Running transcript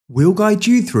We'll guide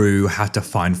you through how to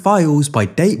find files by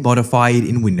date modified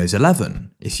in Windows 11.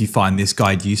 If you find this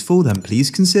guide useful, then please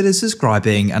consider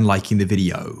subscribing and liking the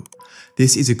video.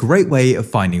 This is a great way of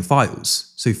finding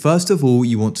files. So first of all,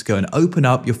 you want to go and open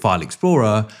up your File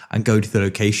Explorer and go to the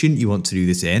location you want to do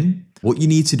this in. What you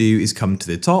need to do is come to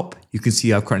the top. You can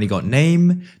see I've currently got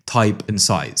name, type, and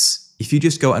size. If you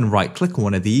just go and right click on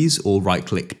one of these or right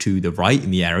click to the right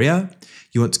in the area,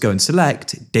 you want to go and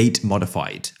select date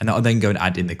modified, and that will then go and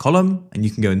add in the column, and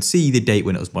you can go and see the date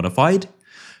when it was modified.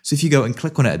 So if you go and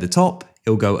click on it at the top,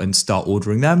 it'll go and start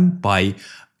ordering them by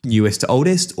newest to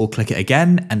oldest, or click it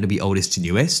again and it'll be oldest to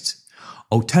newest.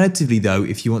 Alternatively though,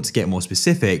 if you want to get more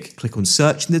specific, click on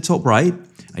search in the top right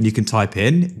and you can type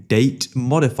in date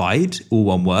modified, all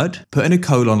one word, put in a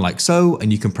colon like so,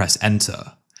 and you can press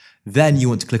enter. Then you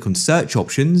want to click on search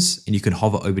options and you can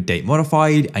hover over date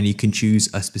modified and you can choose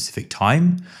a specific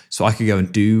time. So I could go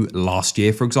and do last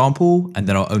year, for example, and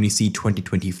then I'll only see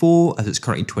 2024 as it's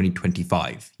currently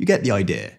 2025. You get the idea.